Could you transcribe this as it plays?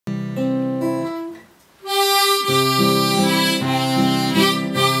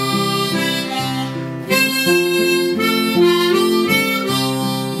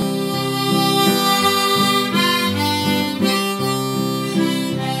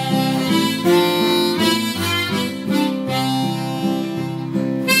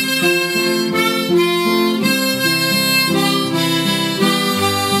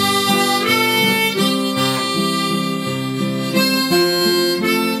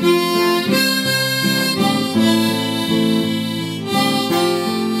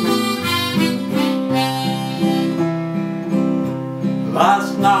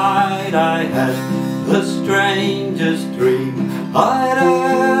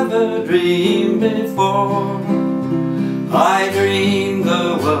before. I dreamed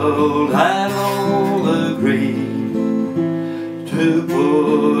the world had all agreed to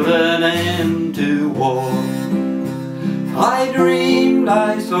put an end to war. I dreamed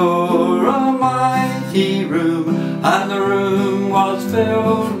I saw a mighty room, and the room was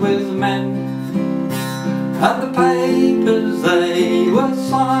filled with men, and the papers they were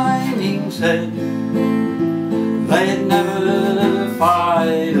signing said they'd never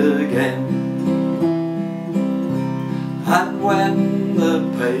fight again. And when the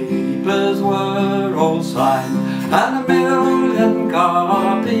papers were all signed and 1,000,000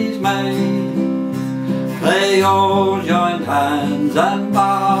 copies made, they all joined hands and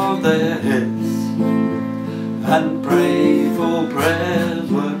bowed their heads, and prayerful prayers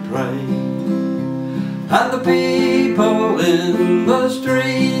were prayed. And the people in the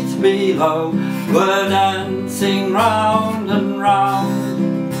streets below were dancing round and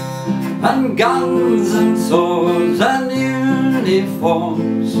round, and guns and swords and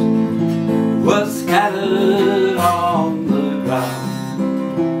uniforms were scattered on the ground.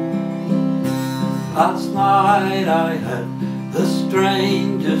 Last night I had the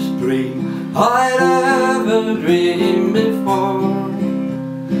strangest dream I'd ever dreamed before.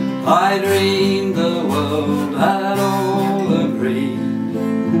 I dreamed the world had all